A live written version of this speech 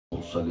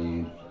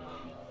المرسلين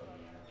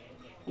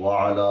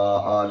وعلى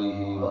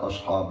آله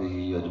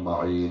وأصحابه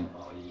أجمعين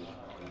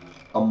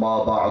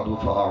أما بعد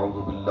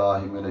فأعوذ بالله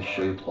من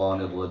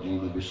الشيطان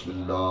الرجيم بسم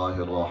الله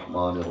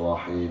الرحمن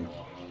الرحيم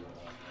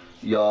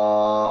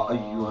يا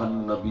أيها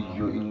النبي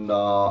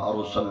إنا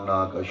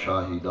أرسلناك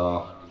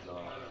شاهدا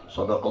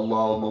صدق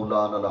الله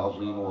مولانا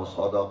العظيم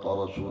وصدق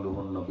رسوله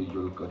النبي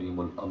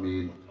الكريم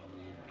الأمين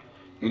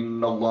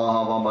إن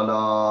الله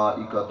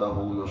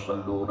وملائكته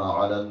يصلون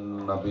على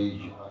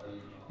النبي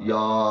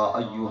يا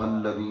أيها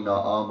الذين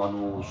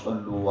آمنوا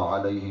صلوا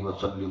عليه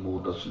وسلموا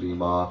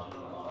تسليما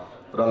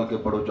رل کے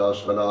پڑھو چاہ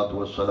الصلاة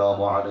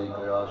والسلام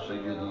علیکہ یا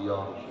سیدی یا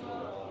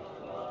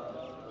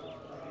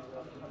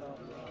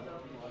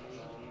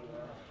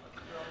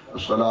رسول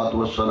الصلاة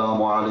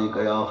والسلام علیکہ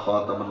یا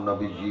خاتم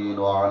النبیین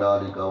وعلى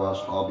آلک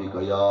واصحابک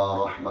یا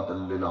رحمت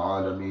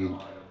للعالمین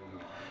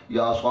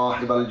یا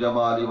صاحب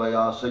الجمال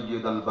ویا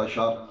سید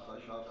البشر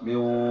من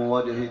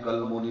وجهك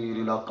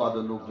المنیر لقد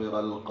نور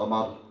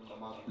القمر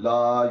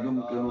لا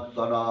يمكن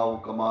الثناء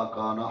كما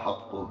كان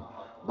حقه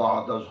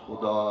بعد از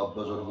خدا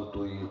بزرگ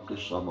توی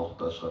قصہ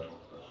مختصر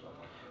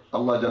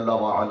اللہ جل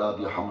وعلا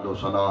دی حمد و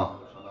ثنا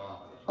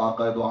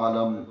آقا دو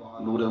عالم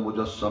نور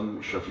مجسم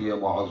شفیع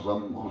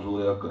معظم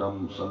حضور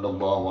اکرم صلی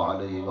اللہ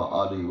علیہ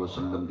وآلہ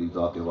وسلم دی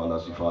ذات والا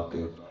صفات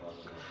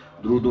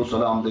درود و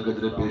سلام دے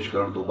گجرے پیش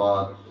کرن تو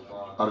بعد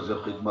عرض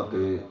خدمت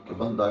کہ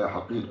بندہ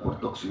حقیر پر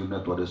تقسیم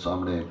نے توڑے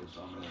سامنے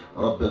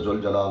رب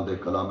ذوالجلال دے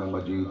کلام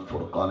مجید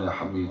فرقان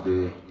حمید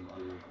دے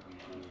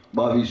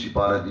 22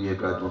 سپارہ دیئے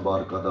قائد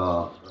مبارکہ دا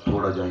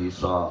تھوڑا جا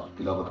حصہ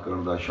تلاوت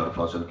کرن دا شرف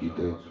حاصل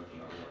کیتے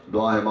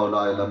دعا ہے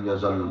مولا لم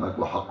یزل میں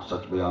کو حق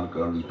سچ بیان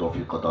کرنی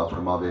توفیق عطا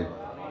فرماوے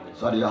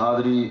ساری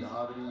حاضری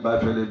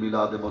محفل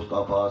میلاد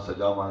مصطفیٰ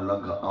سجاون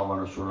لنگ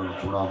آون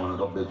سناون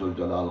رب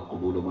ذوالجلال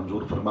قبول و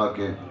منظور فرما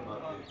کے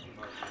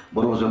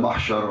بروز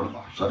محشر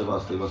سارے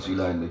واسطے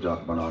وسیلہ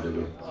نجات بنا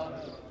دے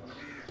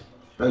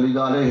پہلی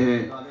گالے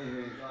ہے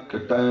کہ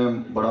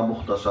ٹائم بڑا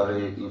مختصر ہے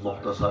یہ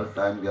مختصر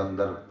ٹائم کے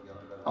اندر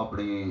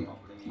اپنی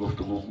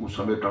گفتگو کو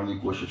سمیٹن کی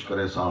کوشش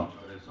کرے سام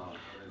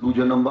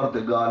دوجہ نمبر تے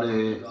گالے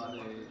ہے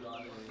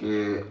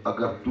کہ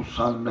اگر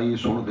تسان نہیں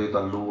سن دے تا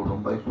لوڑ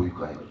ہم بھائی کوئی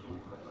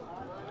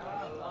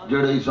کہیں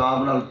جڑے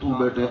حساب نال تو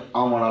بیٹے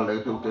آمانا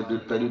لیتے ہوتے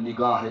تیری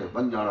نگاہ ہے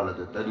بنجانا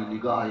لیتے تیری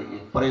نگاہ ہے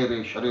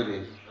پریرے شریرے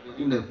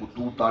انہیں کو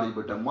تو تاڑی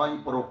بیٹے مائی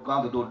پرو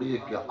کاندھ دو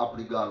دیکھ کے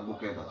اپنی گال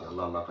مکے تھا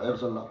اللہ اللہ خیر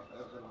صلی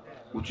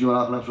اللہ اچھی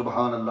والا اپنا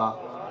سبحان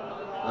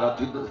اللہ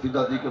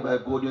سیدھا دی کے بھائی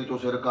گولیاں چو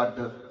سے رکاٹ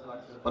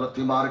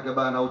پلتی مار کے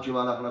بہنا اچھی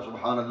والا اپنا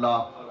سبحان اللہ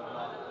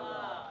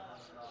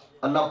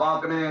اللہ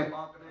پاک نے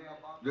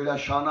جڑا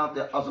شانات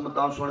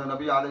عظمتان سونے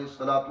نبی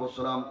علیہ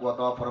السلام کو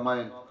عطا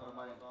فرمائیں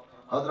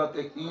حضرت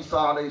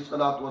عیسیٰ علیہ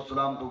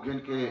السلام تو گھن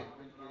کے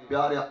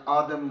پیارے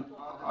آدم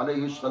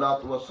علیہ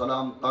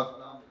السلام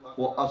تک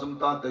وہ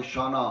عظمتان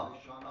شانہ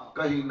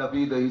کہیں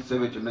نبی دے حصے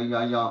وچ نہیں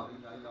آئیاں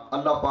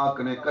اللہ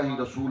پاک نے کہیں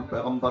رسول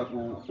پیغمبر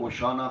کو وہ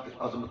شانات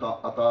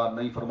عظمتان عطا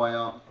نہیں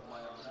فرمایا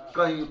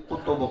کہیں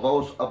قطب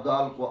غوث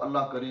ابدال کو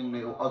اللہ کریم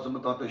نے وہ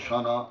عظمتات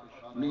شانہ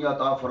نہیں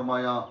عطا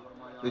فرمایا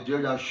کہ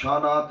جیڑا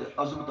شانات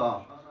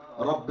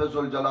عظمتات رب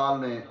ذوالجلال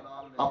نے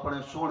اپنے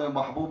سونے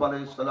محبوب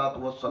علیہ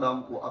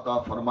السلام کو عطا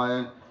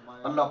فرمائے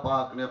اللہ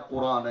پاک نے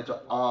قرآن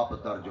آپ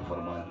درج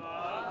فرمائے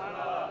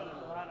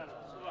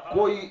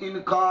کوئی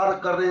انکار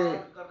کرے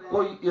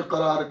کوئی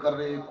اقرار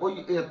کرے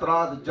کوئی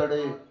اعتراض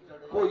جڑے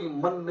کوئی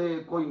مننے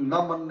کوئی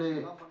نہ مننے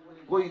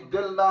کوئی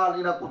دل نال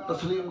انہاں کو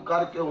تسلیم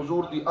کر کے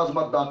حضور دی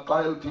عظمت دا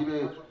قائل تھی وے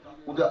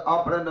اندے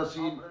اپنے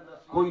نصیب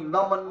کوئی نہ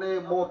مننے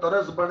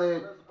معترض بنے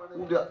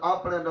اندے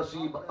اپنے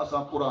نصیب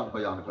اساں قرآن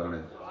بیان کرنے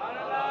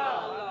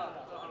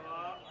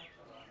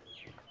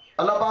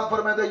اللہ پاک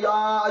فرمائے دے یا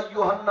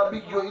ایوہ النبی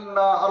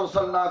انا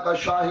ارسلناک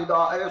شاہدہ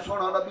اے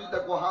سونا نبی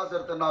تے کو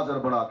حاضر تے ناظر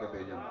بنا کے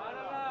بھیجن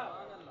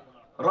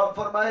رب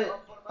فرمائے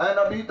اے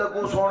نبی تے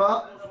کو سونا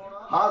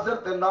حاضر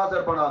تے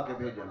ناظر بنا کے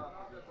بھیجن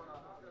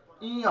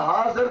این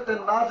حاضر تے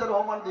ناظر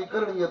ہومن دی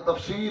کرنی ہے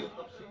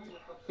تفسیر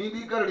این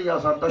دی کرنی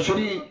آسان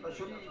تشریح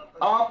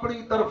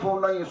اپنی طرفوں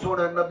نہیں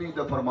سونے نبی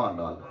دے فرمان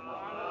ڈال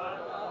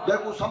جے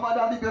کو سمجھ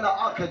آدھی کہ نا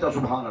آنکھیں چا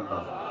سبحان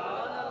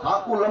اللہ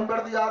آنکھوں لمبڑ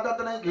دی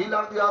عادت نہیں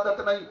گھیلان دی عادت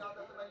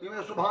نہیں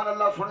میں سبحان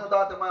اللہ سنے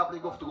دا تے میں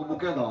اپنی گفتگو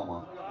مکے گا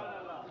ہوں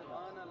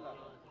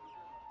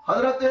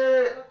حضرت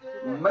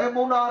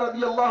میمونہ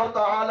رضی اللہ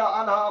تعالی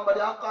عنہ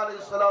میرے آقا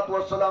علیہ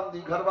السلام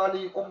دی گھر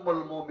والی ام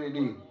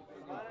المومنین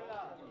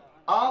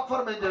آپ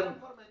فرمیجن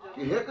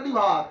کہ ایکڑی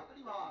بار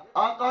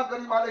آقا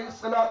کریم علیہ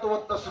السلام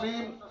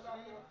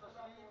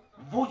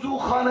وضو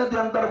خانے دے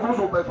اندر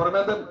وضو پہ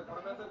فرمیدن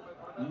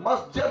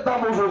مسجد دا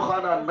وضو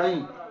خانہ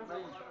نہیں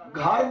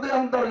گھر دے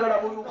اندر جڑا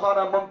وضو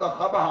خانہ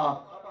منتخب ہاں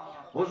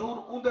حضور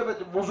اندے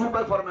وچ وضو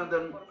پہ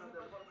فرمیدن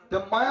تے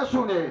میں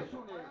سنے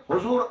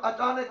حضور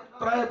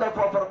اچانک 3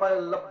 دفعہ فرمائے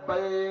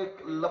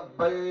لبیک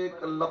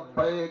لبیک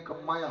لبیک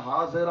میں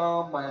حاضراں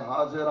میں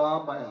حاضراں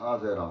میں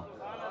حاضراں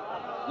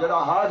جڑا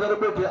حاضر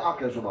بیٹھے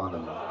آکے سبحان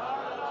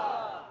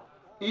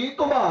اللہ ای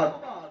تو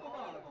بعد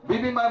بی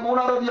بی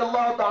میمونہ رضی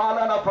اللہ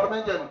تعالیٰ نے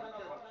فرمائیں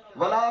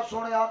ولا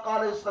سونے آقا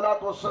علیہ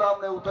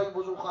السلام نے اتھائی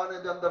وضو خانے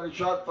دے اندر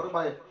ارشاد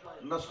فرمائے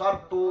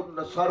نصرتو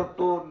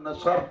نصرتو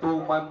نصرتو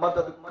میں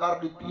مدد کر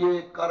دیتی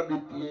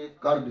ہے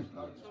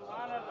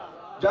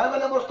جائے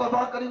والے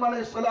مصطفیٰ کریم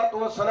علیہ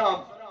السلام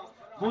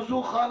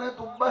وضو خانے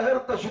تو بہر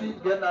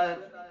تشریف گھنا ہے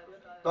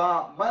تا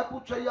میں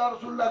پوچھا یا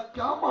رسول اللہ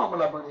کیا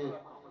معاملہ بنے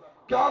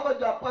کیا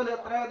وجہ پہلے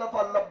 3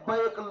 دفعہ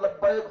لبیک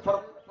لبیک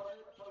فرق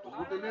تو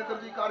بوٹے نے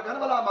دردی کار گھن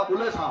والا میں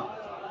بولے ساں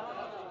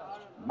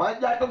میں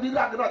جاتا دی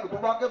رکھ تو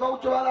باقی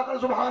باؤچ والا کر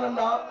سبحان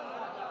اللہ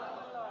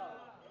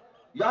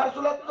یا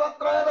رسول اللہ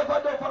 3 دفعہ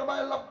جو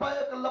فرمائے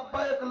لبیک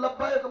لبیک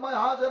لبیک میں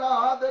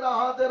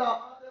حاضرہ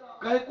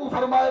کہیں کو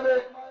فرمائے وے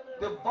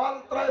تے وال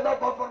 3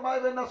 دفعہ فرمائے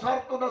وے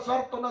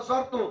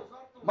نصرتو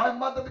میں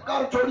مدد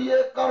کر چھوڑیے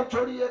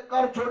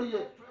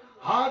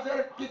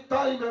حاضر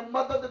کتا ہی وے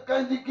مدد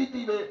کہندی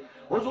کیتی وے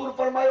حضور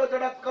فرمائے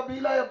جڑا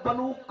قبیلہ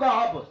بنو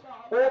کعب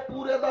او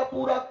پورے دا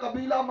پورا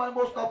قبیلہ میں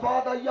مصطفیٰ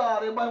دا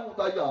یار میں ہوں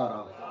دا یار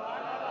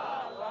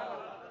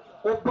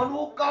او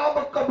بنو کعب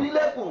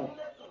قبیلے کو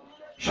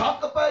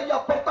شک پہ یا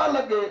پتہ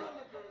لگے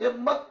اے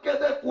مکہ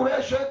دے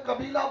قریش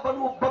قبیلہ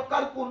بنو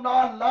بکر کو نہ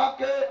لا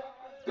کے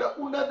کہ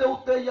انہیں دے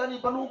اتے یعنی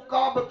بنو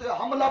کعب تے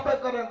حملہ پہ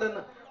کریں دن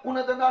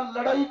انہیں دے نہ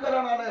لڑائی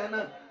کرنا رہے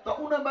ہیں تو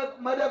انہیں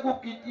میرے کو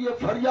کیتی ہے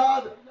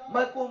فریاد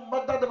میں کو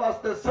مدد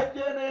واسطے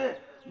سجے نے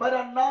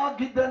میرا نا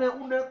گھدے نے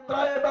انہیں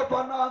 3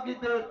 دفعہ نا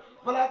گھدے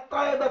بلا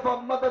 3 دفعہ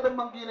مدد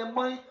منگی نے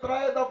میں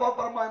 3 دفعہ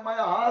فرمائے میں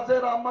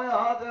حاضرہ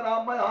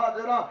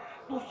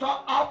تو سا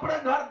اپنے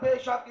گھر بے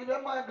شکی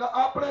میں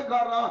اپنے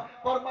گھر رہا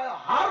پر میں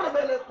ہر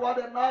ویلے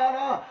توڑے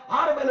نارا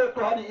ہر ویلے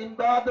توڑی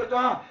امداد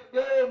جا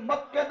کہ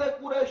مکہ دے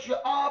قریش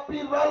آپ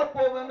ہی رل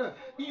پوون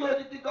ایو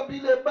جیتی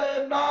قبیلے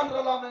بے نان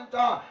رلا میں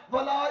جا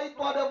ولائی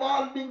توڑے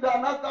وال ڈنگا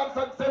نہ کر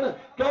سکسن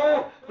کیوں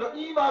تو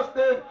ای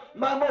واسطے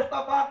میں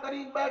مصطفیٰ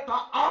کریم بیٹھا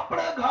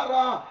اپنے گھر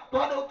رہا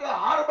توڑے ہوتے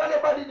ہر ویلے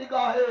بڑی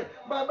نگاہ ہے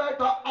میں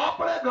بیٹھا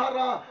اپنے گھر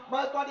رہا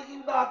میں توڑی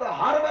امداد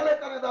ہر ویلے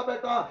کرے دا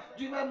بیٹھا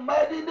جی میں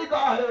میری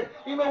نگاہ ہے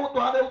ای میں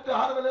تواڈے اوتے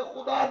ہر ویلے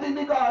خدا دی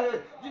نگاہ ہے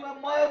جی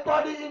میں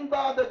تواڈی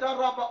امداد چا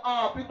رب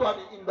آپ ہی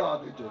تواڈی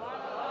امداد چ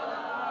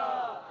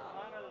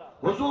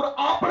حضور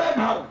اپنے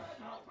گھر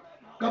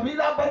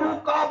قبیلہ بنو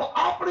کعب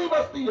اپنی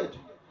بستی ہے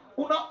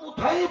انہاں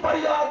اتھائی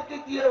فریاد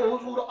کیتی ہے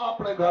حضور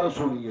اپنے گھر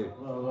سنیے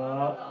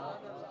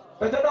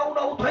جڑا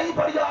انہاں اتھائی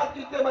فریاد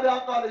کیتی ہے میرے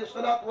آقا علیہ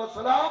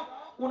السلام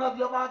انہاں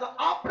دی آواز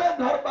اپنے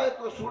گھر پہ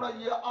تو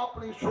سنائیے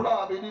اپنی سنا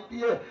بھی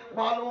دیتی ہے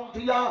معلوم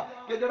تھیا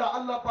کہ جڑا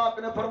اللہ پاک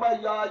نے فرمایا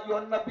یا ایھا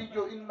النبی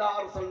جو انا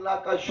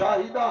ارسلناک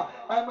شاہدا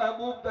اے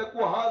محبوب تے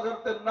کو حاضر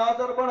تے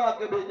ناظر بنا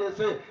کے بھیجے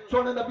سے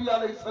سونے نبی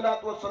علیہ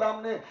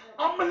السلام نے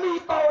عملی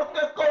طور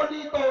تے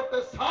قولی طور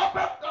تے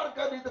ثابت کر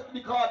کے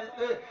دکھا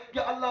دیتے کہ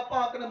اللہ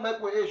پاک نے میں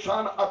کو اے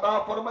شان عطا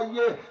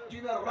فرمائیے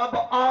جنہیں رب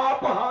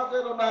آپ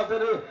حاضر و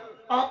ناظر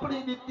اپنی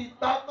دیتی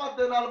طاقت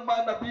دے نال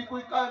میں نبی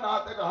کوئی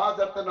کائنات ایک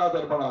حاضر تے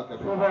ناظر بنا کے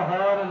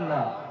سبحان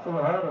اللہ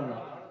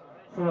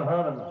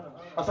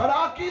اصلا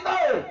عقیدہ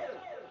ہے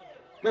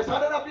کہ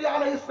سارے نبی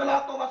علیہ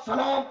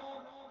السلام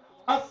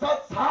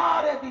اسد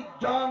سارے دی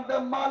جان دے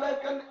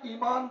مالکن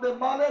ایمان دے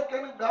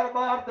مالکن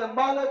گھر-بار دے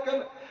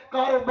مالکن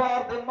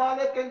کاروبار دے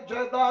مالکن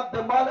جائیداد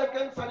دے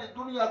مالکن ساری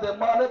دنیا دے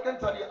مالکن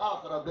ساری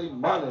آخرت دے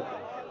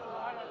مالکن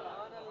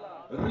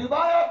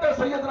روایت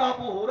سیدنا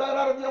ابو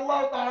ہریرہ رضی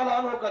اللہ تعالیٰ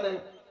عنہ کنے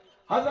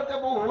حضرت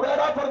ابو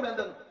ہریرہ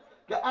فرمیندن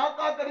کہ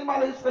آقا کریم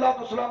علیہ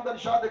السلام در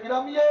ارشاد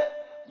گرامی ہے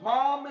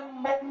ما من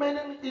مؤمن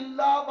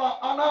الا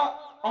وانا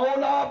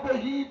اولا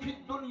بہی فی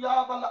الدنیا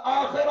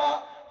والآخرہ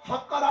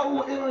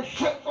فقرأوا ان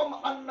شئتم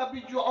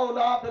النبی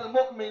اولا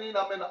بالمؤمنین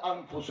من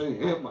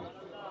انفسہم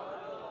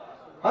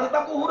حضرت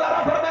ابو ہریرہ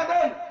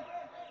فرمیندن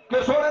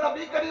کہ سونے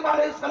نبی کریم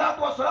علیہ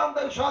السلام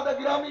در ارشاد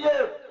گرامی ہے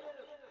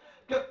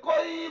کہ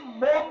کوئی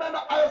مومن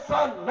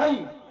ایسا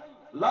نہیں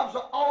لفظ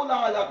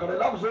اولا آیا کرے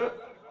لفظ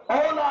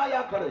اولا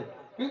آیا کرے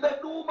اندھے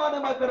 2 مانے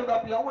میں کردہ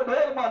پیا وہ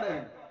ڈھیر مانے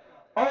ہیں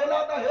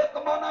اولا دا ایک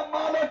مانا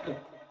مالک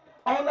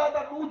اولا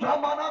دا دوجہ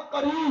مانا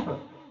قریب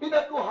اندھے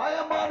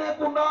 2 مانے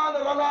کو نال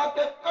رلا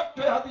کے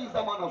کٹھے حدیث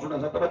مانا سنے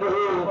سے توجہ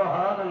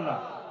سبحان اللہ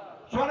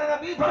سونے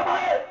نبی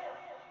فرمائے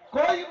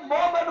کوئی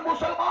مومن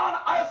مسلمان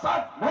ایسا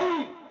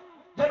نہیں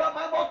جنہا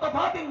میں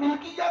مصطفیٰ دی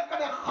ملکیت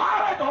کنے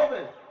خارج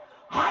ہوئے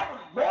ہر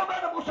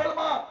مومن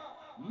مسلمان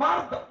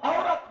مرد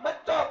عورت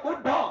بچہ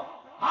بڑھا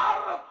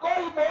ہر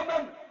کوئی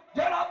مومن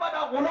جڑا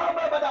بڑا غلام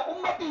ہے بڑا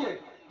امتی ہے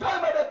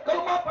چاہے میرے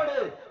کلمہ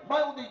پڑھے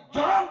میں ان دی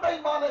جان دائی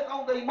مالک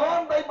ہوں دے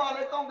ایمان دائی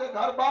مالک ہوں دے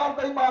گھر بار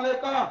دائی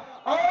مالک ہوں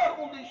اور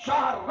ان دی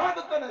شہر رنگ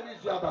کنے بھی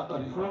زیادہ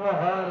تری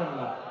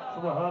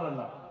سبحان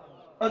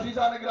اللہ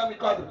عزیزان گرامی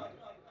قدر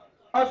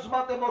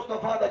عظمت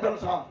مصطفیٰ دا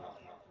جلسہ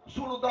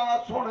سندا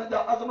سونے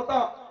جا عظمتہ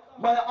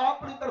میں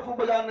اپنی طرف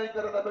بیان نہیں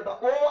کر رہا بیٹا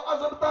او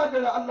عظمتہ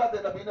جنہیں اللہ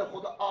دے نبی نے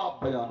خود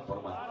آپ بیان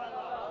فرمایا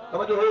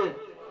توجہ ہے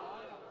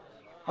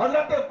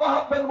حضرت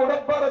وہب بن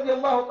منبہ رضی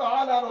اللہ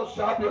تعالیٰ عنہ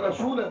صحابی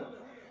رسول ہے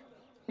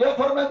یہ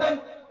فرمیدن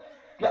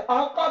کہ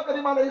آقا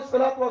کریم علیہ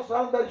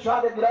السلام دا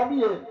ارشاد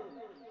گرامی ہے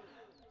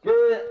کہ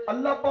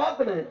اللہ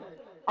پاک نے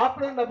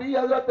اپنے نبی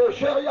حضرت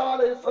شیخ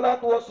علیہ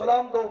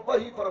السلام کو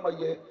وحی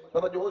فرمائیے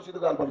توجہ ہو سی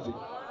گال بن سی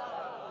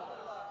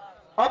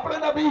اپنے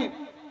نبی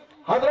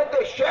حضرت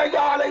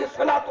شیعہ علیہ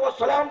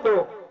السلام دو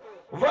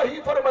وہی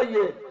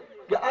فرمائیے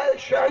کہ اے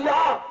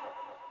شیعہ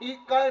ای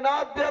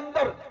کائنات دے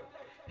اندر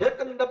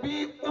ایک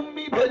نبی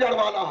امی بھیجن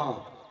والا ہاں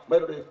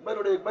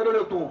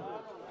میرے تو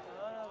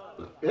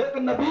ایک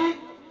نبی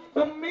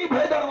امی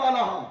بھیجن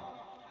والا ہاں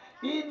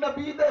ای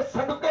نبی دے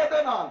صدقے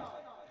دے نال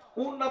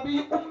اون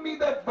نبی امی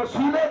دے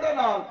وسیلے دے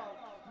نال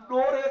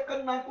ڈورے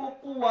کنہ کو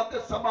قوت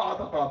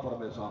سماعت عطا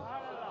فرمے سا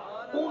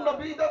اون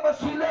نبی دے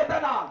وسیلے دے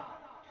نال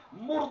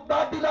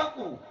مردہ دلہ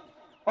کو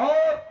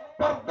اور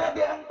پردے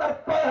دے اندر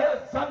پہے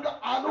زنگ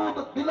آلود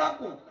دلہ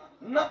کو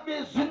نبی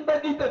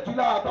زندگی تے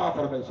جلا عطا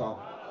فرمے سا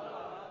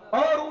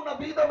اور اون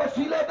نبی دے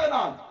وسیلے دے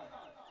نال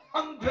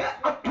اندھے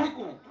اکھی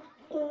کو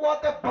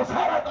قوت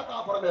بصارت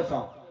عطا فرمے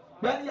سا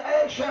یعنی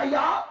اے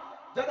شیعہ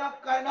جنہ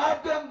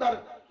کائنات کے اندر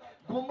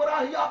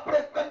گمراہی اپنے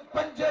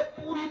پنجے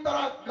پوری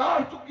طرح گاڑ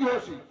چکی ہو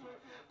سی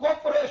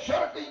کفر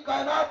شرک کی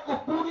کائنات کو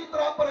پوری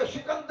طرح پر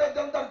شکندے کے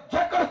اندر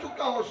جکڑ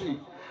چکا ہو سی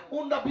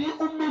ان نبی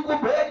امی کو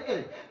بھیج کے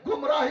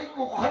گمراہی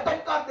کو ختم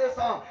کر دے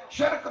سا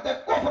شرک دے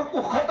کفر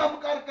کو ختم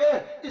کر کے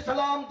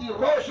اسلام دی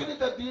روشنی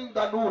تے دین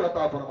دا نور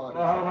عطا فرما دے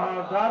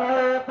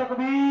نعرہ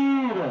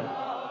تکبیر،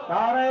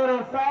 نعرہ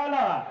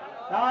رسالہ،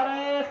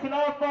 نعرہ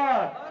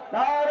خلافت،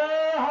 نعرہ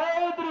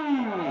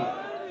حیدری،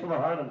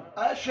 سبحان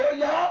اللہ۔ اے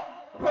شیعہ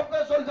رب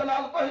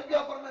ذوالجلال وحی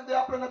کیا فرمائیں دے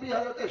اپنے نبی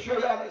حضرت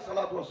شیعہ علیہ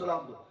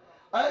السلام دو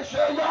اے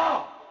شیعہ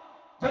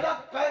جنہ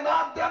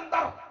کائنات دے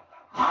اندر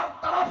ہر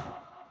طرف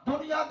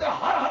دنیا دے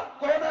ہر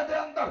کونے دے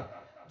اندر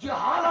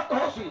جہالت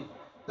ہو سی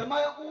تو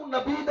میں اون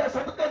نبی دے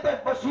صدقے دے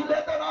وسیلے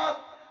دے نال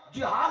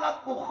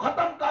جہالت کو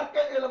ختم کر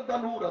کے علم دا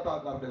نور عطا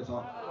کر دے سا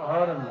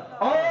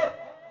اور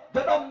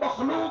جنہ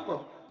مخلوق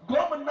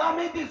گم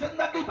نامی دی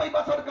زندگی پہ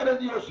بسر کرے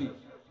دی ہو سی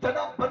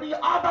جنہ بنی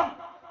آدم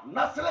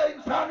نسل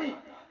انسانی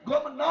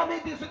گم نامی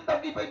دی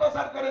زندگی پہ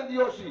بسر کریں دی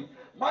ہو سی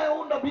میں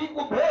اون نبی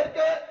کو بھیج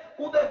کے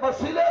اودے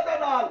وسیلے دے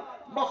نال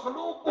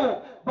مخلوق کو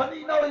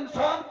بنی نو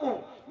انسان کو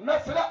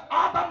نسل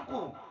آدم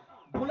کو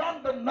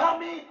بلند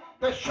نامی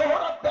تے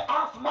شہرت تے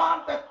آسمان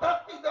تے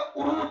ترقی تے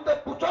عروج تے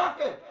پچا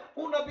کے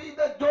اون نبی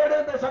دے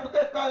جوڑے دے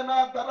صدقے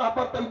کائنات دا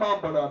رہبر تے امام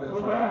بنا دے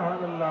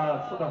سبحان اللہ،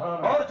 سبحان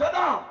اللہ۔ اور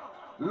جنا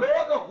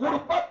لوگ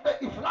غربت تے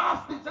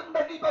افلاس دی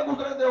زندگی پہ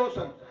گزرے دے ہو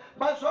سن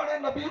میں سونے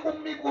نبی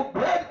امی کو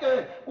بھیج کے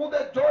اندے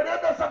جوڑے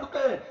دے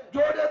صدقے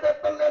جوڑے دے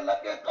تلے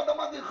لگے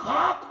قدمہ دی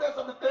خاک دے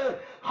صدقے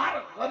ہر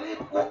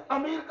غریب کو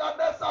امیر کا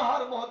دے سا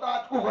ہر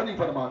محتاج کو غنی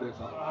فرما دے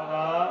سا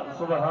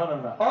سبحان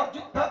اللہ۔ اور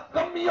جتنا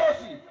کمی ہو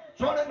سی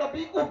سونے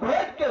نبی کو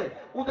بھیج کے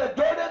اندے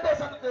جوڑے دے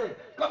صدقے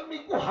کمی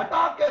کو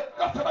ہٹا کے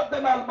کثرت دے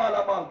نال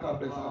مالا مال کر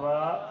دے سا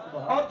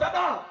اور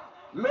جنا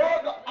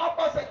لوگ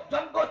آپس سے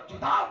جنگ و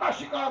جدال کا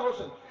شکار ہو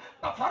سن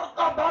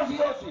تفرقہ بازی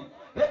ہو سی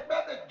ایک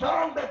میں دے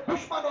جان دے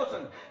دشمن ہو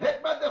سن ایک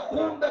میں دے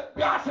خون دے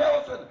پیاسے ہو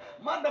سن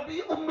میں نبی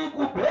امی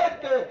کو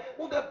بھیج کے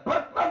اندے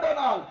برتن دے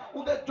نال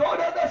اندے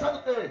جوڑے دے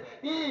صدقے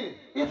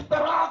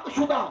افتراق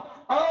شدہ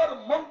اور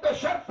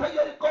منتشر تھے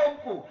یہ قوم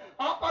کو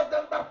آپس دے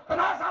اندر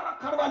تنازع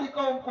رکھن والی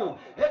قوم کو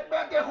ایک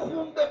میں دے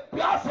خون دے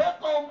پیاسے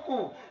قوم کو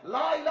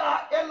لا الہ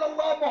الا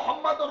اللہ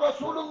محمد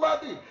رسول اللہ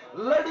دی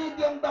لڑی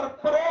دے اندر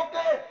پرو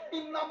کے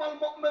انما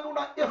المؤمنون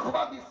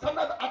اخوہ دی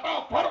سند عطا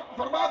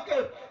فرما کے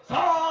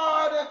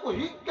سارے کو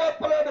ہک کے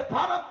پلیٹ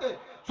فارم کے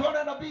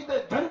سونے نبی دے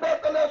جھنڈے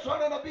تلے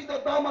سونے نبی دے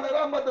دامن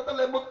رحمت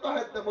تلے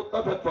متحد تے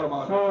متفق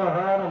فرما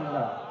سبحان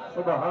اللہ،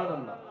 سبحان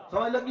اللہ،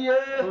 سمجھ لگی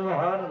ہے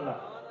سبحان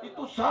اللہ۔ یہ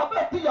تو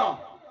ثابت تھیا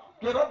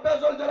کہ رب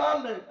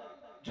ذوالجلال نے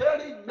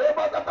جیڑی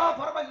نعمت عطا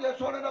فرمائیے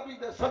سونے نبی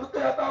دے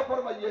صدقے عطا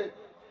فرمائیے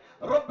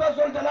رب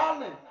ذوالجلال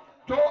نے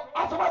جو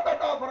عظمت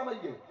عطا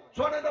فرمائیے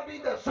سونے نبی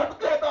دے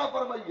صدقے عطا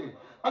فرمائیے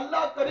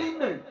اللہ کریم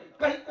نے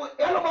کہیں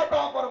کوئی علم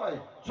عطا فرمائے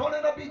سونے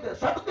نبی دے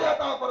صدقے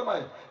عطا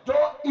فرمائے جو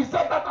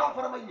عزت عطا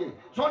فرمائیے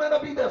سونے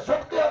نبی دے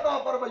صدقے عطا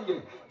فرمائیے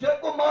جے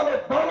کو مال و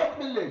دولت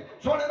ملے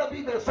سونے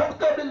نبی دے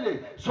صدقے ملے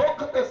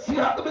سوکھ تے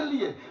صحت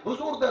ملیے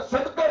حضور دے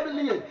صدقے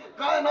ملیے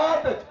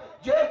کائنات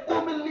جے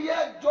کو ملیے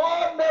جو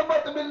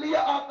نعمت ملیے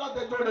آقا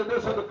دے جوڑے دے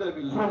صدقے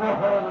ملیے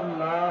سبحان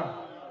اللہ،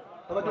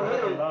 توجہ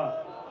ہے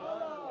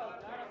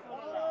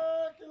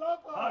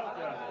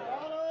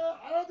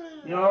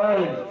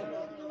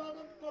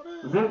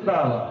زندہ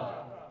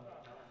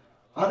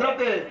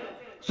حضرت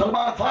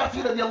سلمان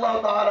فارسی رضی اللہ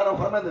تعالیٰ عنہ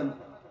فرمائے دیں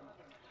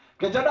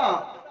کہ جنا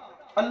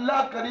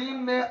اللہ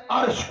کریم نے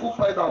عرش کو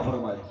پیدا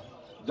فرمائے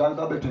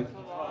جانتا بیٹھے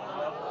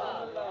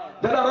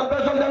جنا رب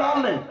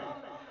ذوالجلال نے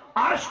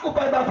عرش کو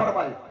پیدا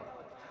فرمائے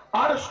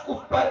عرش کو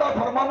پیدا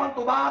فرماون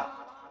تو بعد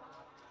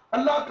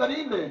اللہ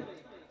کریم نے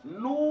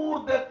نور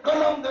دے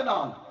قلم دے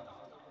نام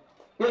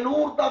یہ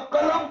نور دا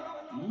قلم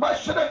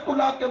مشرق کو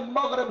لا کے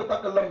مغرب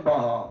تک لمبا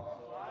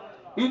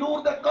یہ نور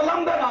دے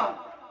قلم دے نام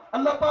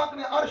اللہ پاک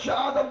نے عرش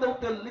آدم دے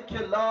اتے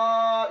لکھے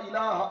لا الہ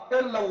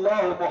الا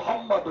اللہ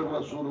محمد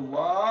رسول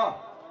اللہ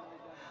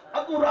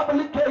اگو رب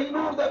لکھے ہی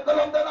نور دے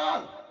قلم دے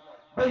نام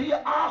بہی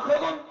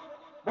آخر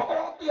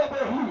وعطی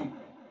بہی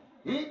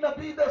ہی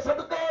نبی دے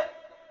صدقے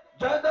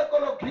جائے دے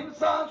کلو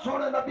گھنسا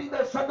سونے نبی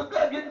دے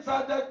صدقے گھنسا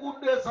جائے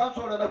کونڈے سا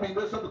سونے نبی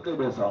دے صدقے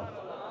بے سا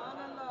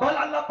بل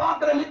اللہ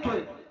پاک نے لکھے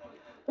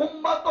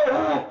امتہ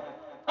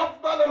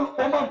افضل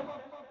الامم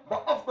و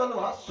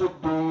افضلها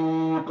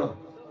الصدیق.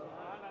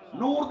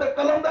 نور دے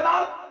قلم دے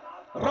نال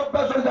رب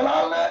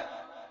ذوالجلال نے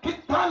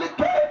کتھا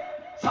لکھے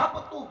سب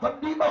تو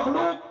وڈی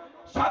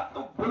مخلوق سب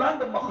تو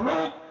بلند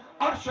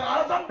مخلوق عرش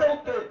اعظم دے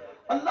اوتے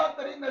اللہ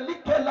کریم نے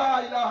لکھے لا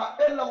الہ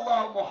الا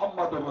اللہ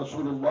محمد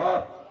رسول اللہ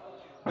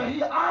بہی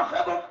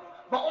آخر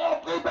و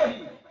اوقی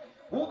بہی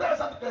ہوں دے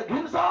صدقے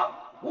گھنسا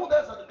ہوں دے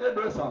صدقے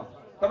دیسا.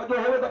 توجہ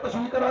ہوئے تو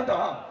تشریح کرنا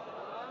چاہاں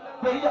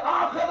بہی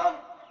آخر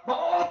و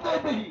اوقی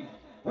بہی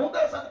ہوں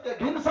دے صدقے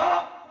گھنسا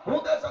ہوں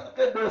دے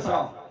صدقے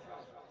دیسا.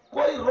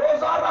 کوئی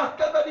روزہ رکھ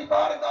کے نبی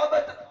بارگاہ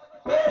میں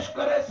پیش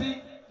کرے سی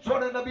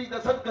سونے نبی دے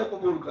صدقے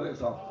قبول کرے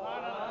سا.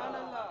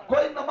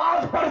 کوئی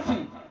نماز پڑھ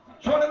سی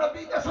سونے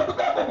نبی دے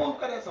صدقے قبول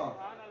کرے سا.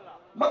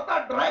 مطلع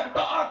ڈائریکٹ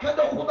آنکھیں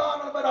جو خدا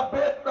نے میرا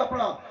بیت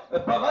اپنا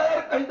بغیر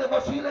کہیں دے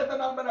وسیلے دے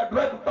نال میرا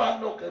ڈائریکٹ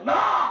تعلق ہے نا.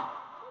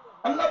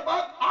 اللہ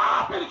پاک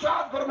آپ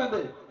ارشاد فرمے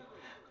دے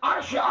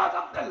عرش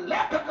اعظم تے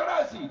لکھ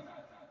کرے سی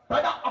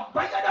پیدا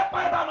ابیا نے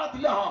پیدا نہ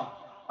تھی یہاں.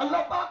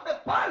 اللہ پاک نے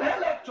پہلے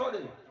لکھ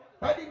چھوڑے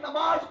پہلی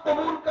نماز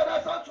قبول کرے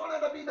سا سونے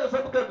نبی دے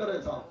صدقے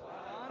کرے سا.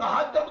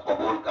 تہجد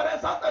قبول کرے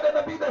سا تیرے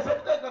نبی دے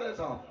صدقے کرے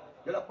سا.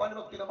 جڑا 5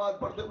 وقت کی نماز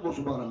پڑھتے وہ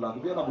سبحان اللہ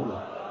کی نہ بولا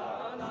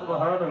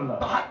سبحان اللہ.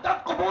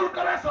 تہجد قبول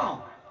کرے سا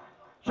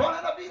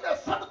سونے نبی دے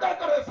صدقے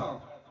کرے سا.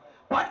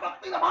 5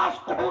 وقت کی نماز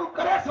قبول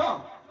کرے سا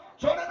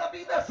سونے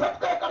نبی دے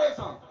صدقے کرے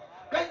سا.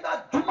 کہیں دا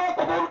جمعہ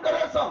قبول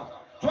کرے سا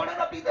سونے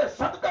نبی دے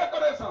صدقے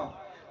کرے سا.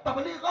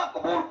 تبلیغہ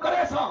قبول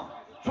کرے سا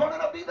سونے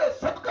نبی دے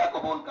صدقے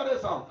قبول کرے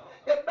سا.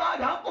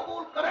 ابتداء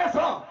قبول کرے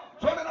سا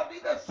سونے نبی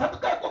دے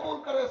صدقے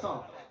قبول کرے سا.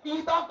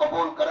 عیدہ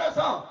قبول کرے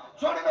سا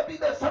سونے نبی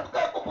دے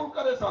صدقے قبول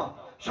کرے سا.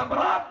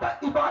 شبرات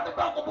تے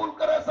عبادتہ قبول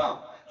کرے سا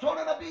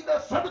سونے نبی دے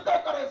صدقے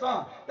کرے سا.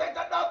 تے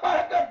جڑا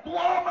پڑھ کے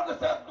دعا منگ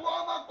سے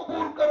دعا ماں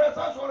قبول کرے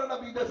سا سونے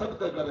نبی دے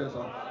صدقے کرے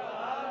سا.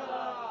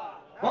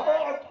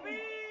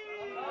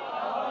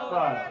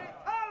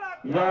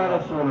 یا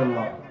رسول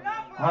اللہ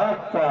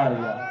حق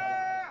تاریا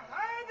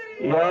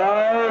یا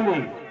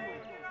علی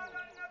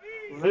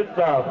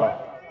زدہ با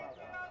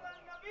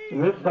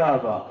زدہ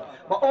با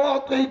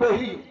وَأُعْطِي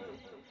بِهِ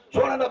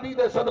سونے نبی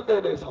دے صدقے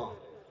دے سا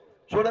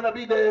سونے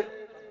نبی دے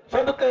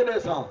صدقے دے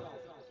سا.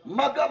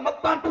 مگر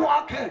متاں تو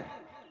آنکھیں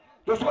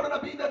جو سونے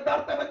نبی دے در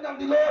تے بنجان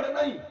دی لوڑ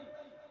نہیں.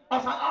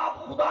 اسا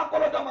آپ خدا کو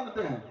لجا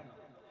منگتے ہیں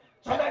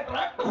سارے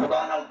ڈائریکٹ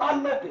خدا نال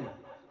تعلق ہے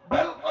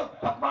بالکل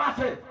بکواس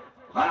ہے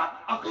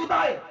غلط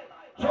عقیدہ ہے.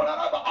 سونے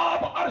رب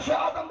آپ عرش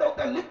اعظم دے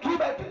اوتے لکھی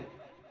بیٹھے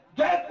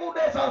جے کو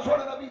دے سا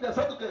سونے نبی دے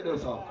صدقے دے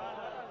سا.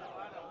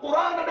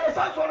 قرآن دے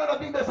سا سونے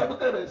نبی دے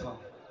صدقے دے سا.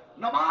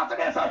 نماز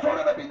دے سا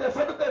سونے نبی دے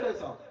صدقے دے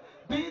سا.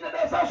 دین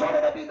دے سا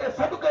سونے نبی دے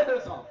صدقے دے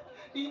سا.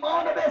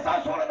 ایمان دے سا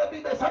سونے نبی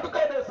دے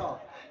صدقے دے سا.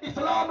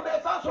 اسلام دے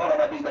سا سونے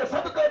نبی دے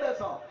صدقے دے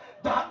سا.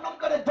 جہنم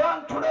کرے جان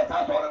چھڑے سا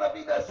سونے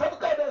نبی دے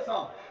صدقے دے سا.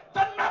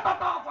 جنت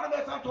عطا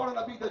فرمے سا سونے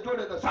نبی دے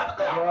جوڑے دے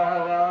صدقے.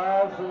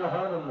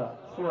 سبحان اللہ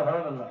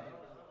سبحان اللہ.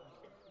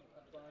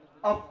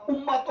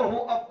 امتہ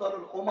افضل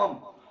الامم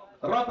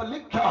رب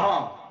لکھا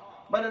ہاں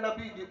میں نے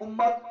نبی دی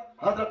امت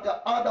حضرت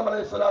آدم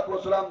علیہ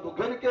السلام تو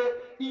گھن کے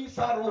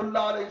عیسیٰ روح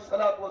اللہ علیہ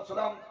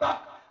السلام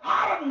تک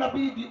ہر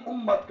نبی دی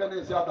امت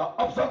کنے زیادہ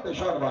افضل تے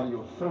شان والی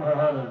ہو. سبحان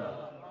اللہ.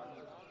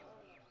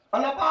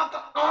 اللہ پاک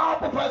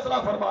آپ فیصلہ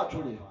فرما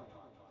چھوڑے.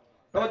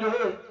 توجہ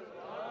ہے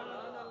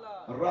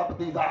رب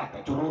دی ذات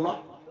چرولا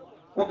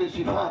او دی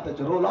صفات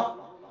چرولا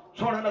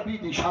سونے نبی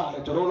دی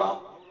شان چرولا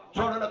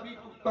سونے نبی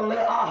تو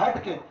تلے آ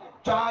ہٹ کے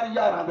 4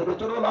 11 دے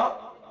وچ رولا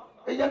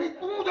یعنی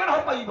تو جڑا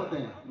پئی بندے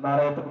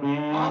نعرہ تکبیر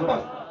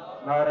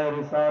نعرہ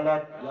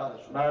رسالت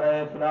نعرہ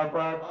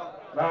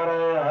خلافت نعرہ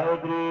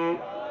حیدری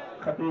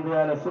خطیب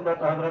اہل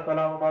سنت حضرت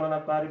علامہ مولانا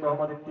قاری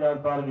محمد امتیاز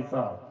بارگی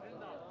صاحب.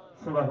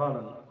 سبحان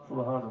اللہ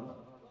سبحان اللہ.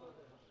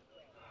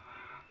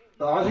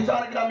 تو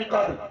عزیزان گرامی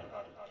قادر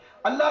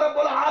اللہ رب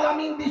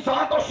العالمین دی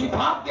ذات و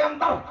صفات کے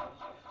اندر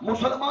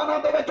مسلمانہ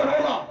دے وچ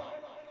رولا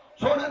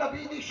سونے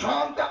نبی دی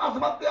شان تے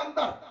عظمت دے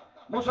اندر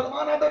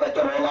مسلمانہ دے وچ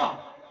رولا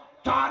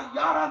 4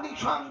 11 دی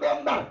شان دے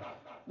اندر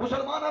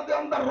مسلمانہ دے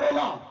اندر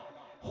رولا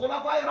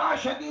خلفاء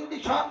راشدین دی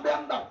شان دے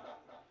اندر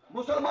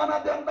مسلمانہ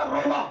دے اندر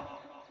رولا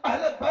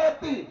اہل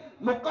بیت دی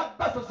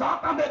مقدس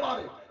ذاتاں دے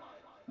بارے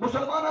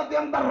مسلمانہ دے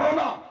اندر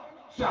رولا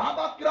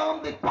صحابہ کرام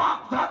دی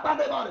پاک ذاتاں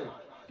دے بارے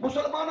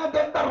مسلمانہ دے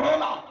اندر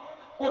رولا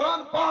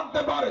قرآن پاک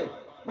دے بارے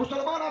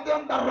مسلمانہ دے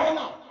اندر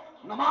رولا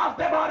نماز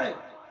دے بارے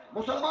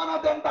مسلمانہ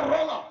دے اندر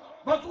رولا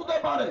وضو دے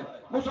بارے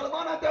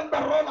مسلمانہ دے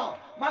اندر رولا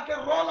ماں کے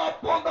رولا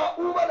پوندا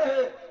اول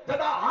ہے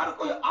جدا ہر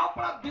کوئی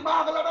اپنا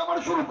دماغ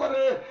لڑاون شروع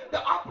کرے تے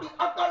اپنی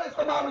عقل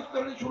استعمال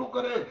کرنی شروع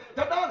کرے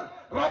جدا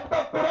رب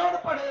دا قرآن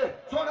پڑھے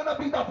سونے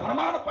نبی دا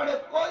فرمان پڑھے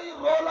کوئی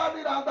رولا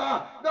نہیں رہندا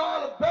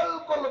گال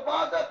بالکل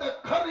واضح تے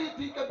کھری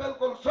تھی کہ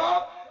بالکل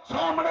صاف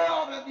سامنے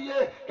آگے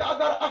دیئے کہ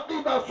اگر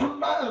عقیدہ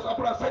سننا ہے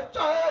اپنا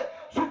سچا ہے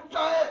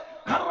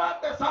کھرا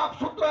تے صاف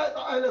ستھرا ہے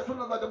تو اہل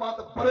سنت و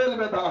جماعت بریل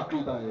میں دا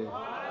عقیدہ ہے.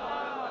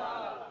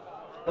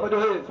 توجہ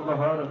ہے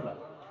سبحان اللہ.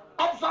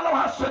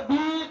 افضلها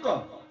صدیق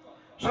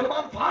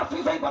سلمان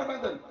فارسی سے ہی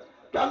فرمائیں دیں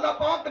کہ اللہ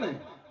پاک نے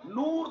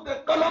نور دے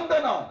قلم دے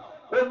نال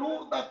وہ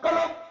نور دا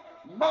قلم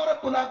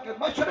مغرب اللہ کے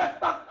مشرق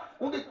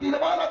تک ان کی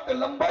تیروالت تے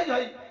لمبائی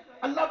ہے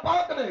اللہ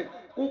پاک نے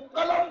ان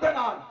قلم دے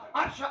نال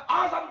عرش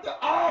اعظم تے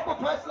آپ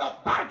فیصلہ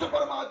درج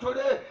فرما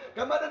چھوڑے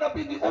کہ میرے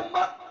نبی دی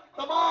امت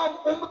تمام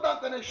امتہ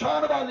کنے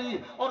شان والی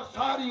اور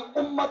ساری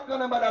امت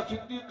کنے میرا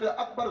صدیق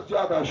اکبر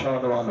زیادہ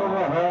شان والا.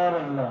 سبحان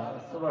اللہ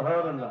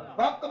سبحان اللہ.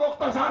 وقت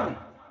مختصر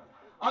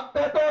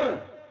اگتے طور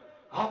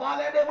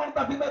حوالے دے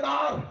منتا ذمہ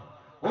دار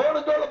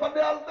ہون جوڑ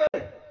بندے آلتے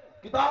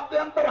کتاب دے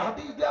اندر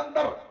حدیث دے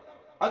اندر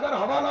اگر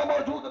حوالہ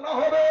موجود نہ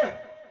ہوئے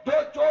جو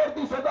چور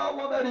دی سزا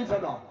وہ میری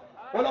سزا.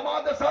 علماء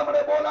دے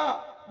سامنے بولنا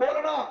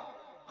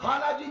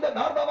خالہ جی دے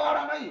گھر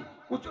دوارا نہیں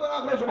کچھ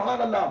آخر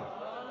سبحان اللہ.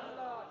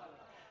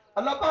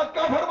 اللہ پاک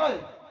کیا فرمائے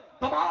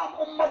تمام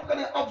امت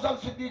کنے افضل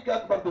صدیق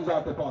اکبر دی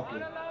ذات پاک ہے.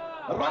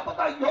 رب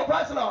دا یہ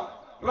فیصلہ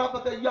رب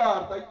دے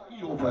یار دا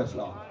یہ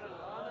فیصلہ.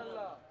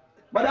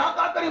 میرے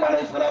آقا کریم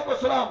علیہ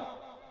السلام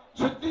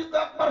صدیق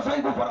اکبر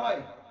صحیح کو فرمائے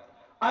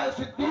اے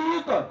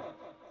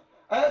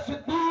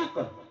صدیق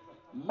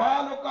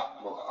مالوں کا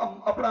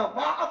اپنا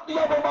ما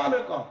اطیب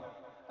مالوں کا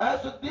اے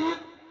صدیق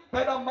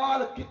تیرا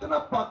مال کتنا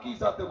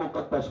پاکیزہ تے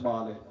مقدس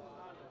مال ہے.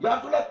 یا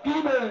رسول اللہ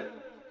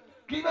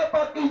کیویں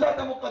پاکیزہ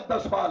تے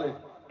مقدس مال ہے.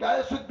 کیا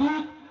اے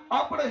صدیق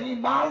اپنے ہی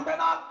مال دے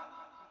نال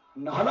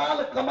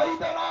حلال کمائی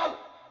دے نال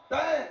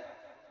تے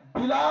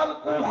بلال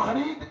کو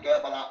خرید کے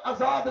بلا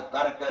آزاد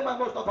کر کے میں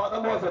مصطفیٰ دا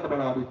مؤذن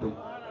بنا دیتا ہوں.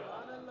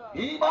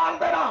 ہی مال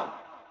دے نال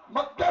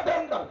مکہ دے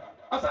اندر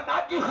اسا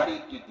ڈاچی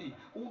خرید کی تھی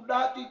ان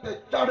ڈاچی تے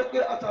چڑھ کے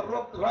اسا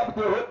رب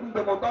دے حکم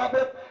دے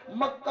مطابق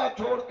مکہ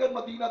چھوڑ کے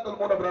مدینہ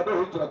المنورہ دے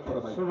ہجرت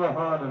فرمائی.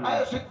 سبحان اللہ.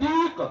 اے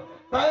صدیق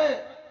تے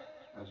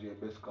ایسے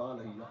بسکال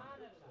ہے یا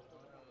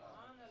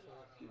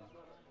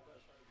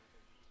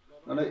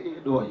نہ یہ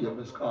دعائی ہے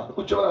بسکال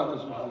کچھ بڑا ہے.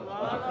 سبحان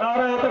اللہ.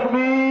 نعرہ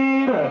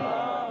تکبیر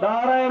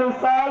نعرہ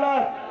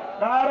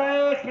رسالت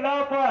نعرہ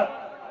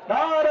خلافت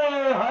نعرہ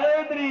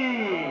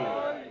حیدری.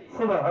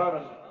 سبحان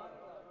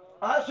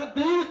اللہ. اے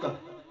صدیق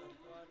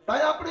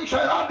تے اپنی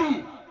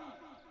شہزادی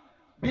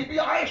بی بی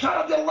عائشہ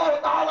رضی اللہ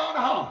تعالی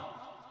عنہ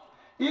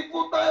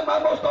ایکو تے میں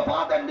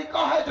مصطفیٰ دے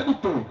نکاح چ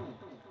دتے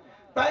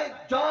تے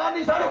جان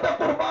ہی سارے تے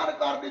قربان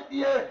کر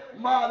دیتی ہے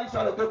مال ہی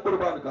سارے تے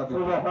قربان کر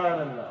دیتی ہے. سبحان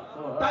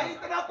اللہ. تے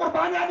اتنا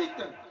قربانیاں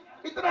دیتن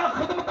اتنا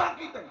خدمتاں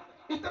کیتن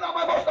اتنا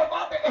میں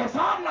مصطفیٰ تے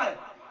احسان لائے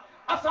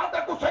اساں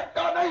تے کو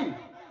سکتا نہیں.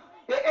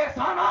 یہ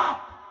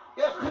احسانات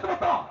یہ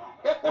خدمتاں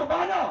یہ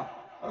قربانیاں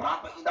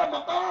رب ایندا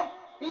مقام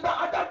ایندا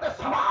اجر تے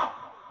ثواب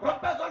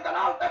رب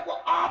ذوالجلال تے کو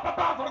آپ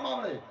عطا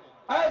فرماوے.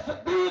 اے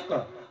صدیق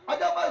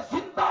اجا میں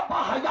زندہ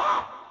با حیا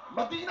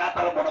مدینہ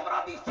المنورہ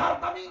دی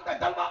سرزمین تے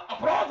جلوہ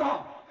افروز ہاں.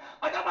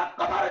 اجا میں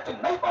قبر وچ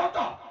نہیں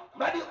پہنچا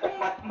میری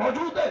امت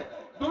موجود ہے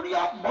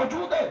دنیا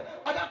موجود ہے.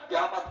 اجا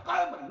قیامت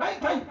قائم نہیں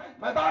تھی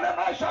میدان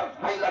محشر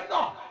نہیں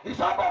لگا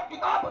حساب و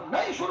کتاب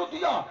نہیں شروع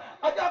کیا.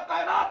 اجا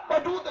کائنات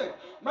موجود ہے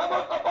میں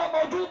مصطفیٰ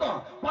موجود ہوں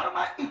پر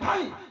میں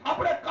اتھائی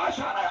اپنے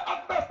کاشانہ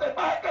اقدس تے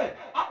بہ کے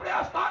اپنے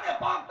آستانے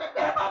پاک تے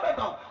کہتا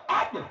بیٹا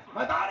آج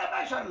میدان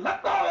محشر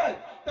لگا ہوئے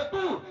تے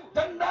تو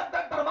جنت دے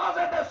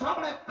دروازے دے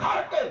سامنے کھڑ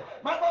کے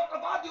میں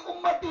مصطفیٰ دی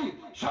امت دی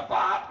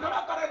شفاعت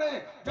کھڑا کرے نے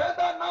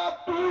جیدہ نا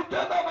تو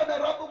جیدہ میں نے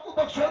رب کو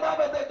بخشیدہ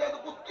میں دے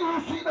جیدہ کو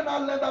کیوسی نے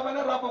نال لیدہ میں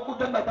نے رب کو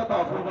جنت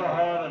عطا فرمائے.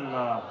 سبحان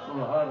اللہ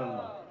سبحان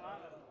اللہ.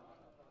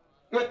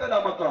 یہ تیرا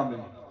مقام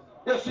ہے.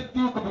 یہ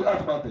صدیق بھی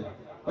عظمت ہے.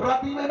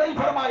 ربی نے نہیں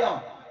فرمایا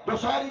جو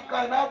ساری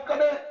کائنات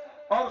کنے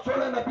اور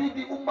سولے نبی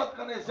دی امت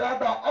کنے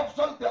زیادہ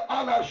افضل تے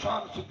اعلیٰ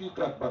شان صدیق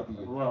اکبر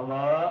دیئے.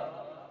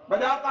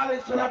 میرے آقا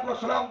علیہ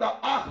السلام دا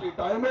آخری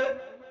ٹائم ہے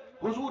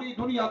حضوری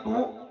دنیا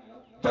تو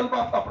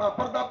جلوہ اپنا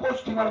پردہ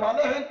پوش تھی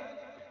منوالے ہیں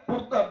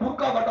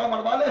برکہ وٹا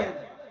منوالے ہیں.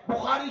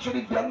 بخاری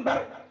شریف کے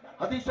اندر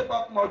حدیث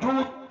پاک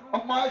موجود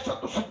اما عائشہ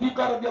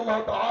صدیقہ رضی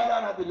اللہ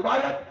تعالیٰ عنہ دی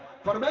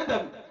روایت فرمائے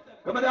دیں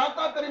کہ میرے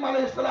آقا کریم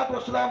علیہ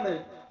السلام نے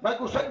میں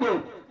کو سکتے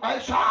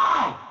عائشہ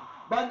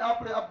بن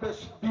اپنے ابے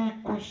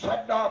صدیق کوئی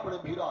سڈا اپنے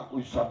بھیرا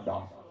کوئی سڈا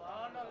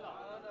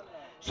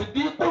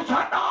صدیق کوئی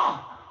سڈا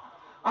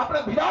اپنے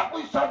بھیرا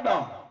کوئی سڈا.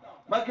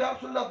 میں کیا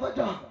رسول اللہ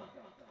وجہ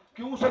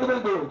کیوں سڈے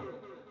دو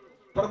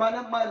فرمانے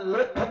میں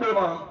لکھ دے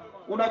ماں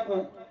انہاں کو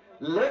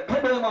لکھ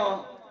دے ماں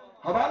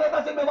حوالے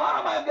دا سے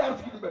میوارا میں اگے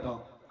عرض کی بیٹھا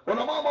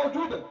علماء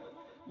موجود ہے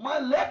میں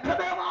لکھ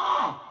دے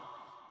ماں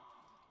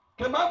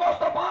کہ میں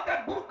مصطفیٰ کے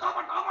برکہ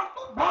وٹاون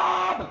تو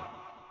بعد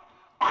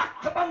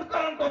اکھ بند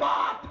کرن تو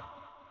بعد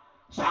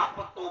سب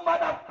تو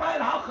میرا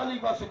پہلا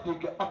خلیفہ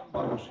صدیق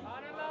اکبر ہو سی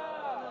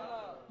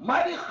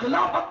میری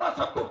خلافت کا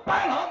سب تو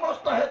پہلا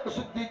مستحق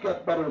صدیق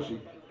اکبر ہو سی.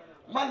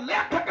 میں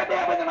لکھ کے دے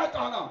بجنا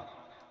چاہنا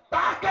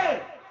تاکہ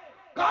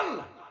کل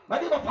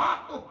میری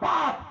وفات تو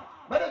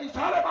بعد میرے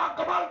رسالے با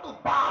کمال تو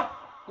بعد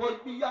کوئی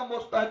دیا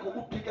مستحق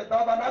اٹھی کے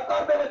دعویٰ نہ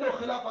کر دے جو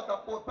خلافت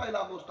کا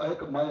پہلا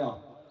مستحق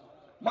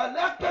میں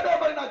لکھ کے دے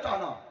بجنا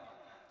چاہنا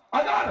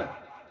اگر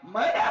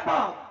میرے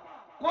بعد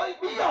کوئی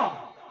دیا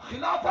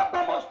خلافت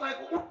کا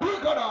مستحق اٹھی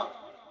کھڑا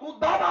تو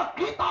دعویٰ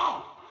کیتا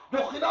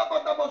جو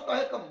خلافت کا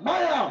مستحق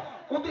مایا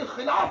ان کی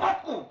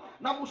خلافت کو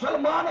نہ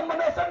مسلمان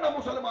منے سے نہ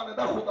مسلمان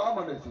دا خدا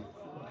منے سے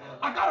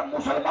اگر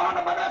مسلمان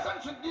منے سن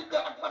صدیق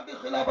اکبر دی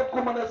خلافت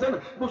کو منے سن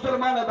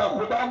مسلمان دا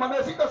خدا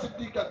منے سی دا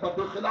صدیق اکبر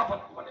دی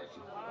خلافت کو منے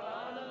سی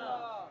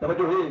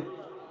توجہ ہے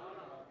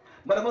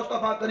میرے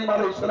مصطفیٰ کریم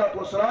علیہ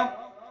السلام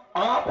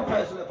آپ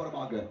فیصلے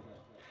فرما گئے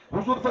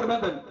حضور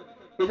فرمیندن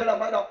یہ جڑا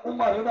میرا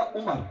عمر ہے نا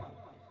عمر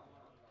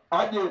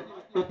آج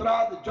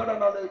اطراعات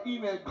جڑن والے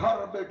ایویں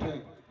گھر بیٹھے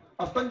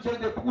استنجے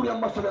دے پورے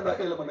مسئلے دا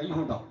علم نہیں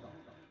ہوتا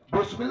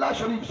بسم اللہ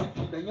شریف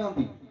سیدھی نہیں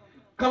آندی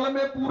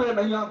کلمے پورے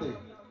نہیں آندے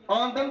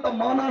آندن دا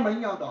مانا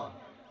نہیں آندا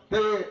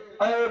تے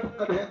عیب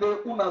کڑھیں دے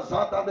انہاں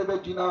ذاتاں دے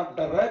وچ جنہاں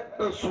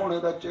ڈائریکٹ سونے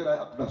دا چہرہ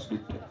اقدس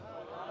ڈٹھے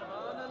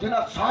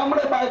جنہاں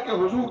سامنے بائے کے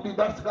حضور دی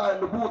درسگاہ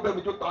نبوت دے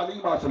وچ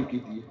تعلیم حاصل کی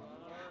دی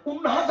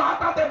انہاں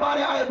ذاتاں دے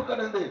بارے عیب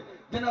کڑھیں دے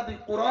جنہاں دی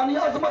قرآنی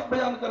عظمت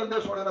بیان کرن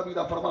دے سونے نبی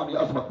دا فرمانی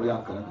عظمت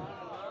بیان کرن دے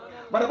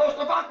میرے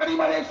مصطفیٰ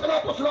کریم علیہ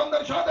السلام در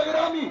ارشاد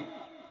گرامی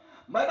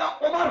میرا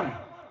عمر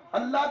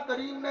اللہ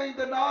کریم نے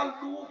دے نال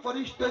دو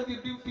فرشتے دی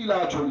ڈیوٹی لا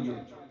چھوڑی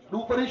ہے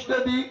دو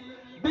فرشتے دی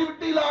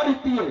ڈیوٹی لا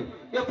رہتی ہے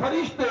یہ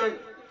فرشتے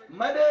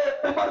میرے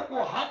عمر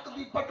کو حق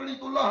دی پٹڑی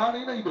تو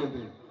لہانی نہیں دے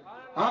دے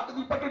حق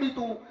دی پٹڑی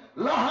تو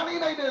لہانی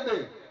نہیں دے دے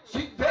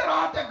سیدھے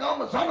راہ تے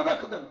گم زن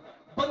رکھ دن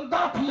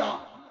بندہ تھیا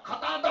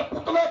خطا دا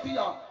پتلے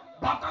تھیا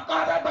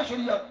باقاعدہ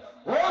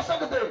بشریت ہو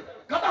سکتے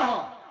کدا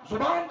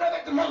زبان دے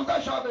وچ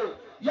لفظ شادے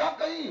یا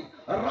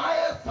کہیں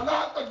رائے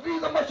صلاح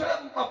تجویز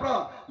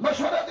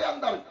مشورے دے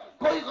اندر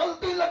کوئی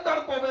غلطی لگڑ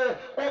پوے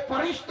او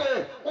فرشتے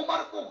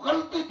عمر کو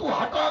غلطی تو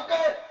ہٹا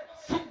کے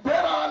سدھے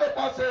راہ والے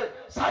پاسے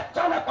سچ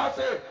والے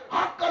پاسے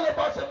حق والے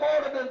پاسے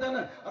موڑ دے دین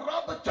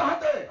رب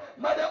چاہتے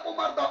میرے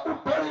عمر دا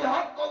اٹھڑی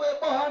حق ہوے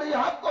بہانی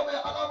حق ہوے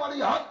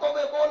علامانی حق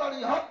ہوے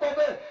بولانی حق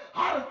ہوے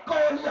ہر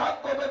قولی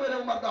حق ہوے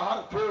میرے عمر دا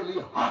ہر فعلی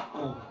حق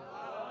ہوے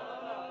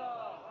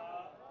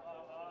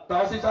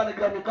تعزیزان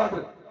اکرامی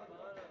قدر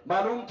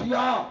معلوم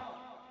کیا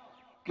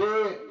کہ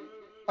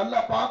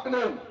اللہ پاک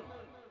نے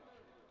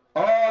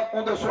اور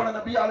ان دے سونے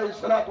نبی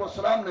علیہ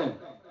السلام نے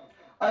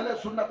اہل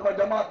سنت و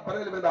جماعت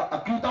بریلوی دا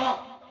عقیدہ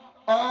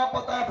آپ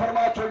عطا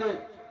فرما چھوڑے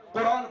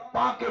قرآن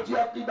پاک کے جی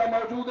عقیدہ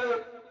موجود ہے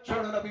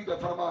سونے نبی دے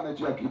فرمانے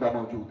جی عقیدہ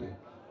موجود ہے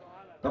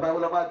تو میں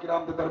علماء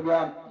کرام دے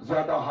درمیان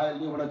زیادہ حائل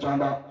نہیں ہونا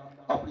چاہتا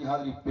اپنی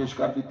حاضری پیش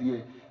کر دیتی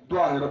ہے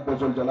دعا ہے رب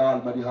ذوالجلال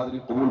میری حاضری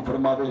قبول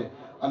فرماوے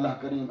اللہ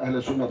کریم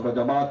اہل سنت و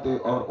جماعت تے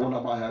اور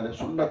علماء اہل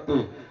سنت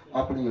تے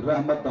اپنی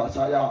رحمت دا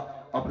سایہ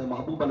اپنے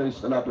محبوب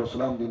علیہ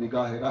السلام دی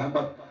نگاہ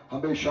رحمت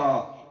ہمیشہ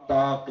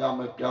تا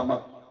قیامت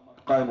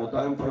قائم و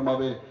دائم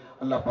فرماوے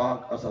اللہ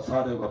پاک اسا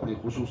سارے اپنی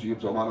خصوصی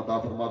زمان عطا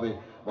فرماوے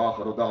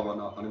وآخر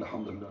دعوانا ان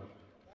الحمدللہ